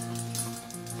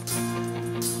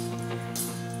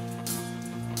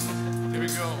 Here we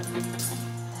go.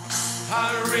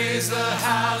 I raise a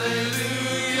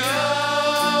hallelujah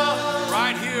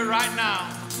right here, right now,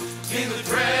 in the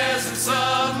presence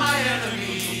of my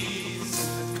enemies.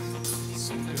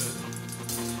 So good.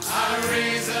 I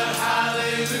raise a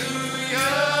hallelujah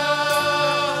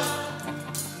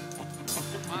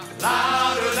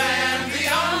louder than the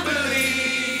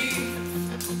unbelief.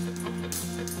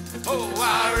 Oh,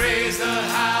 I raise a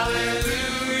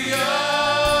hallelujah.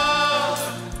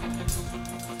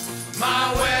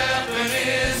 My weapon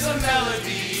is a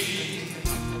melody.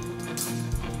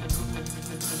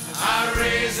 I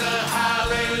raise a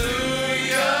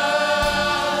hallelujah.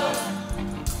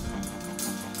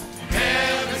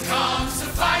 Heaven comes to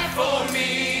fight for me.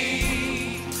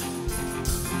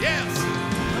 Yes.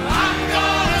 I'm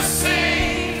gonna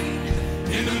sing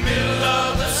in the middle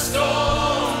of the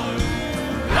storm.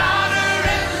 Louder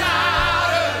and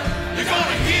louder, you're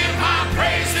gonna hear my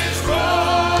praises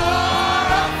roar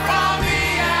up from the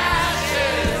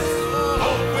ashes.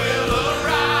 Hope will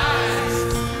arise.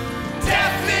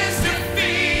 Death is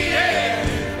defeated.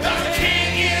 The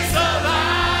King is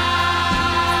alive.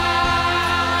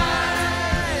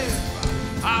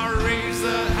 I'll raise a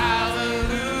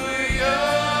hallelujah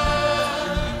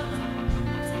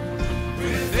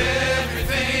with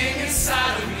everything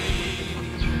inside of me.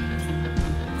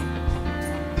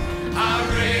 I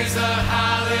raise a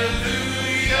hallelujah.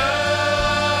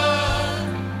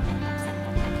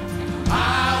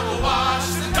 I will watch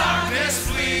the darkness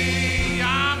flee.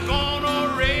 I'm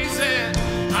gonna raise it.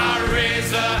 I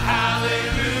raise a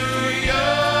hallelujah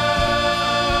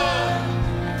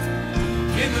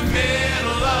in the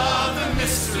middle of the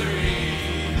mystery.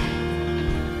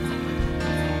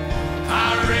 I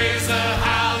raise a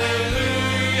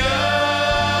hallelujah.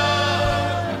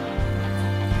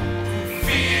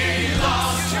 Fear you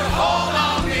lost your hold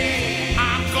on me.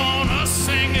 I'm gonna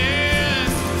sing it.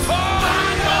 Oh,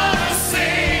 I'm gonna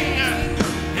sing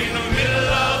in the middle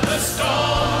of the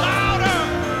storm. Louder,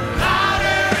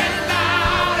 louder and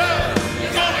louder.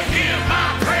 You're gonna hear my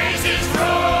praises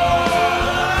roar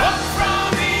up from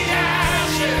the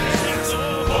ashes.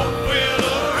 Hope will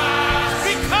arise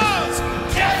because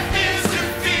death is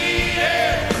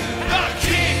defeated. The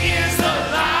King is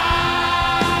alive.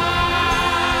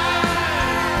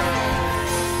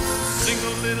 Sing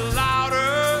a little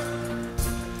louder.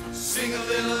 Sing a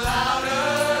little louder.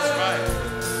 That's right.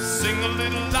 Sing a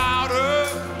little louder.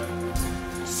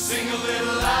 Sing a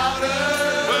little louder.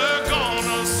 We're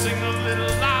gonna sing a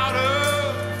little louder.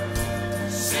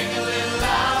 Sing a little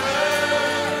louder.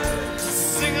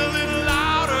 Sing a little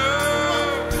louder.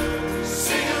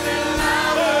 Sing a little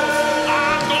louder.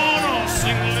 I'm gonna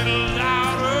sing a little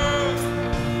louder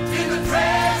in the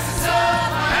presence of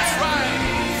my That's right.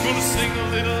 Gonna sing a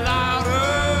little louder.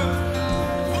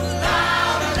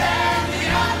 Louder than the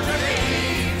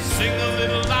unbelief. Sing a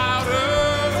little louder.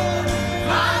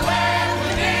 My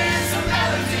weapon is a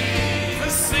melody.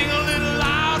 Let's sing a little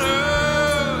louder.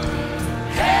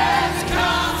 Heaven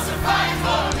comes to fight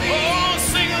for me. Oh,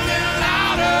 sing a little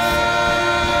louder.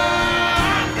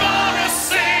 I'm gonna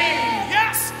sing,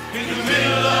 yes, in the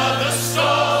middle of the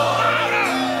storm. Louder,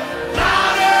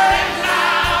 louder and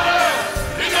louder.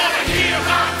 You're gonna hear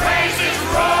my praises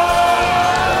roar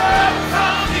up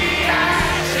from the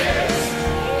ashes.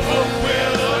 Hope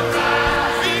will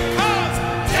arise because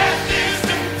death is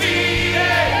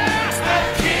defeated. The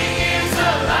King is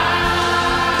alive.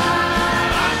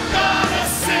 I'm gonna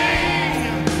sing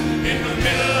in the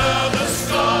middle of the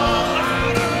storm.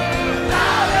 Louder,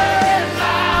 louder and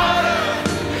louder.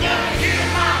 You're gonna hear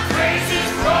my praises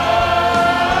roar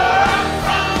up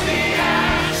from the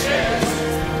ashes.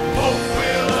 Hope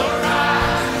will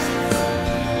arise.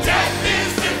 Death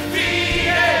is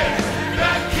defeated.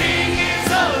 The King is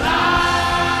alive.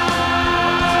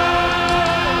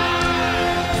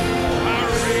 I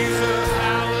raise a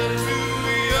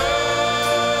hallelujah.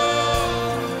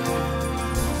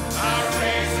 I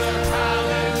raise a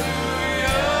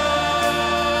hallelujah.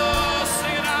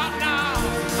 Sing it out now.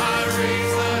 I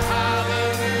raise a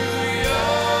hallelujah.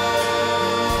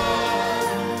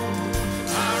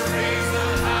 I raise a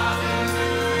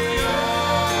hallelujah.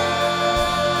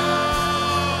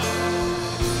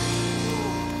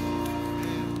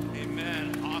 Amen.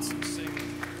 Awesome singing.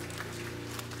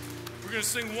 We're going to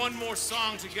sing one more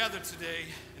song together today,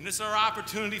 and this is our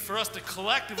opportunity for us to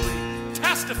collectively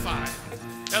testify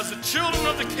as the children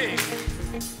of the King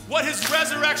what his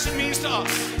resurrection means to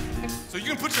us. So you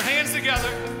can put your hands together.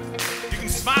 You can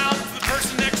smile to the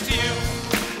person next to you.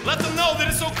 Let them know that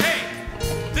it's okay.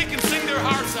 their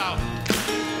hearts out.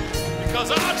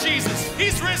 Because our Jesus,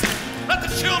 he's risen. Let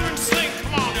the children sing.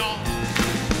 Come on, y'all.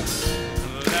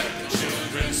 Let the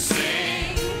children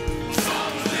sing a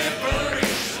song of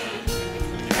liberation.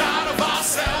 God of our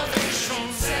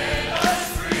salvation, set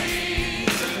us free.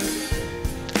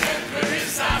 And where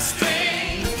is our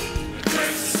sting? The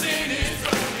curse of sin is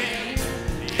broken.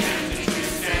 The empty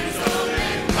tomb stands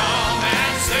open. Come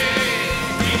and sing.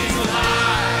 He's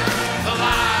alive,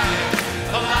 alive,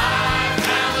 alive.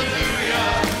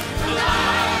 Hallelujah.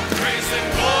 Alive. Praise and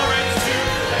glory to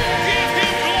Him. Give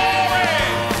Him glory.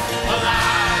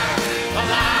 Alive,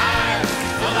 alive,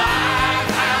 alive.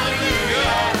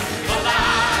 Hallelujah.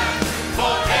 Alive.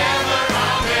 Forever.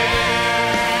 Amen.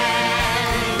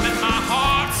 Let my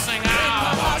heart sing out. Let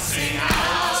my heart sing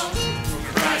out. For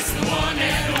Christ the one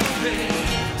and only.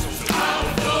 So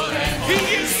powerful and holy. He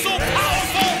is so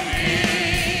powerful.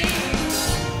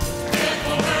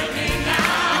 Therefore hurt me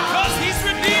now. Because He's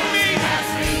redeemed me. Has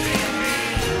redeemed me.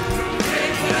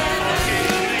 Forever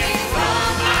healing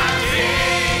from my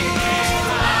pain. He's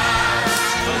alive,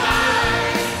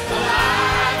 alive,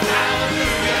 alive.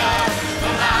 Hallelujah.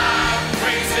 Alive.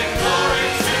 Praise and glory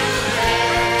to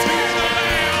the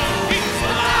Lamb. He's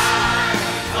alive,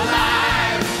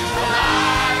 alive,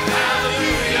 alive.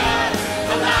 Hallelujah.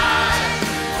 Alive.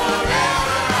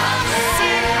 Forever.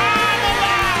 Sing, I'm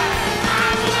alive.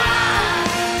 I'm alive.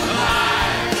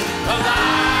 Alive.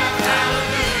 Alive.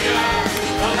 Hallelujah.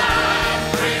 Alive.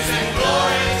 Praise and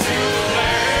glory to the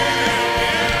Lamb.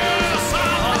 Yes,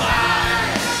 I'm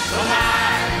alive.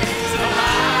 Alive. He's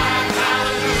alive.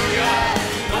 Hallelujah.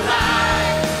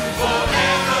 Alive.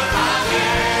 Forever.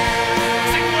 Amen.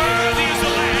 Sing, worthy is the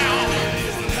Lamb.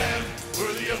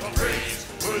 Worthy of our praise.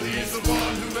 Worthy is the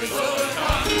one who has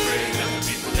overcome the grave. Let the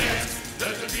people dance.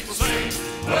 Let the people sing.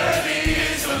 Worthy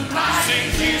is the mighty. Sing,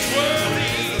 He's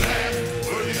worthy.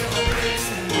 Worthy of our praise.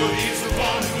 Worthy is the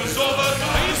one who has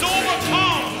overcome. He's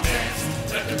overcome. Dance.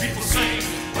 Let the people sing.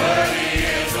 Worthy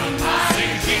is the mighty.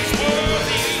 Sing, He's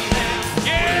worthy.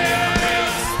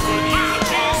 Yes. My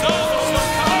Jesus is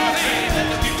worthy. Let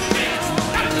the people dance.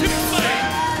 Let the people sing.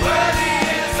 Worthy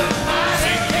is the mighty.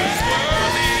 Sing, He's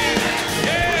worthy.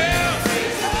 Yes.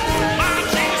 My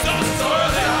Jesus is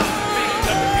worthy. Let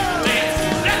the people dance.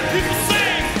 Let the people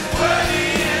sing. Worthy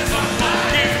is the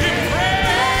mighty. Give Him praise.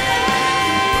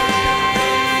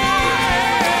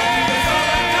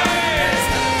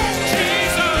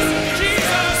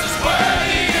 Jesus is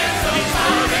worthy. He's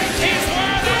worthy. He's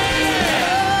worthy.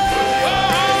 Oh,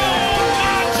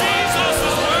 my Jesus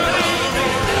is worthy.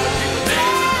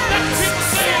 Let the people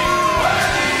sing.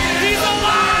 He's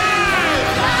alive.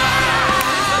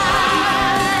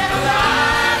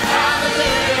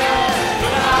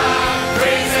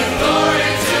 Praise and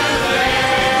glory to the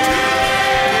Lamb.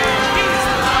 He's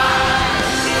alive,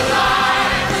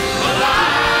 alive,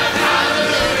 alive.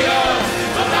 Hallelujah.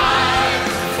 Alive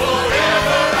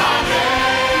forever. Amen.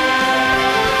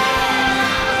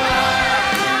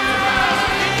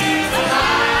 He's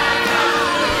alive.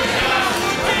 Hallelujah.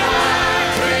 Alive.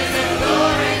 Praise and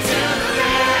glory to the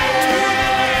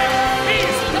Lamb.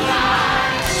 He's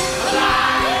alive,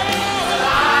 alive,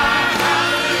 alive.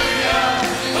 Hallelujah.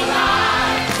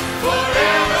 Alive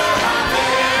forever.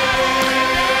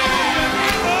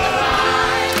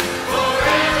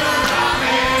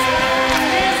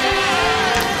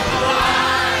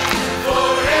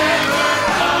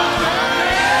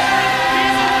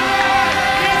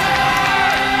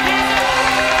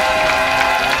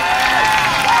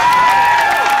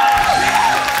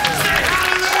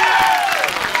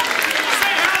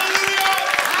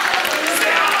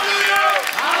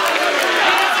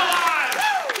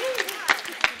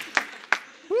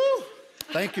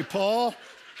 Thank you, Paul.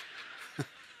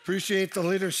 Appreciate the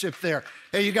leadership there.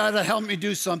 Hey, you got to help me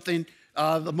do something.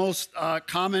 The most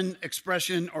common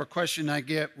expression or question I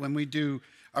get when we do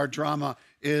our drama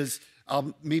is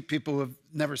I'll meet people who have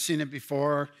never seen it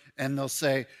before, and they'll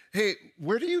say, hey,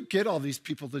 where do you get all these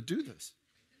people to do this?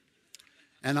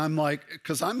 And I'm like,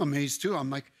 because I'm amazed too. I'm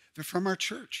like, they're from our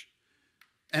church.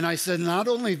 And I said, not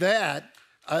only that,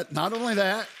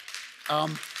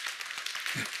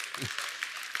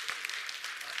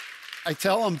 I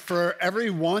tell them for every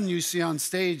one you see on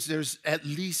stage, there's at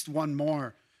least one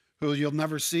more who you'll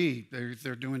never see.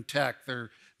 They're doing tech, they're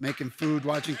making food,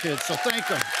 watching kids. So thank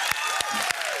them.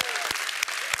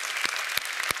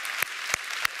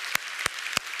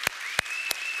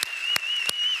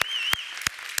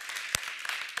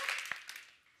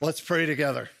 Let's pray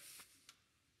together.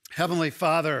 Heavenly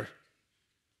Father,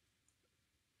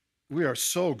 we are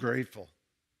so grateful.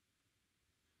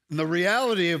 And the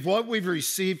reality of what we've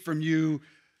received from you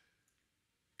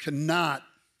cannot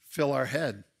fill our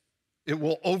head. It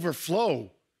will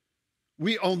overflow.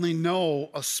 We only know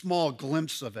a small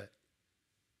glimpse of it.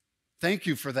 Thank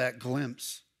you for that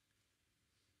glimpse.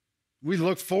 We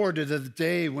look forward to the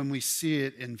day when we see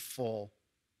it in full.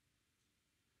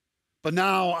 But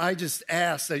now I just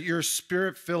ask that your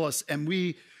Spirit fill us and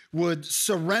we would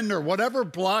surrender whatever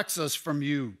blocks us from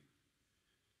you.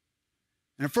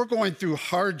 And if we're going through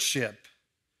hardship,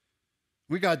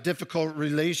 we got difficult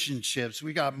relationships,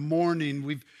 we got mourning,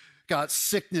 we've got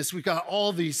sickness, we got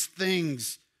all these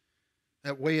things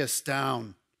that weigh us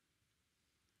down.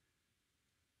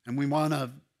 And we want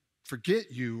to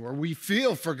forget you, or we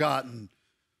feel forgotten,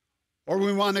 or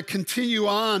we want to continue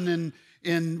on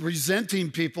in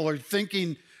resenting people or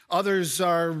thinking others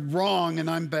are wrong and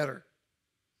I'm better.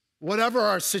 Whatever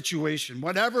our situation,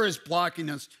 whatever is blocking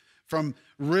us from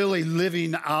really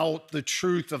living out the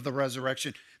truth of the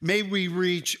resurrection, may we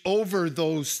reach over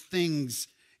those things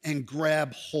and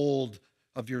grab hold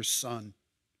of your Son.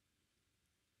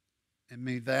 And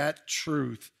may that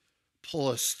truth pull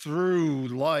us through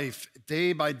life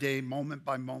day by day, moment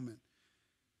by moment,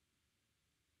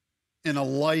 in a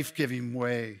life-giving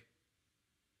way.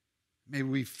 May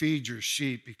we feed your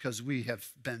sheep because we have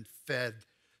been fed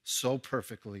so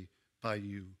perfectly by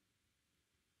you.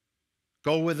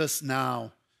 Go with us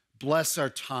now, bless our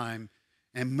time,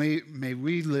 and may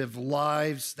we live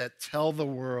lives that tell the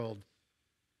world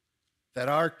that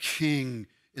our King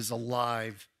is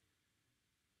alive,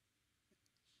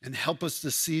 and help us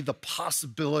to see the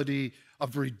possibility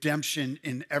of redemption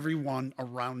in everyone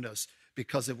around us,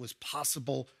 because it was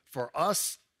possible for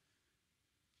us.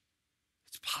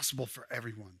 It's possible for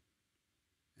everyone.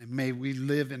 And may we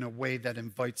live in a way that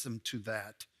invites them to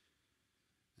that.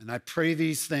 And I pray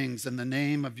these things in the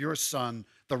name of your Son,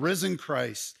 the risen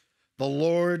Christ, the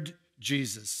Lord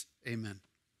Jesus. Amen.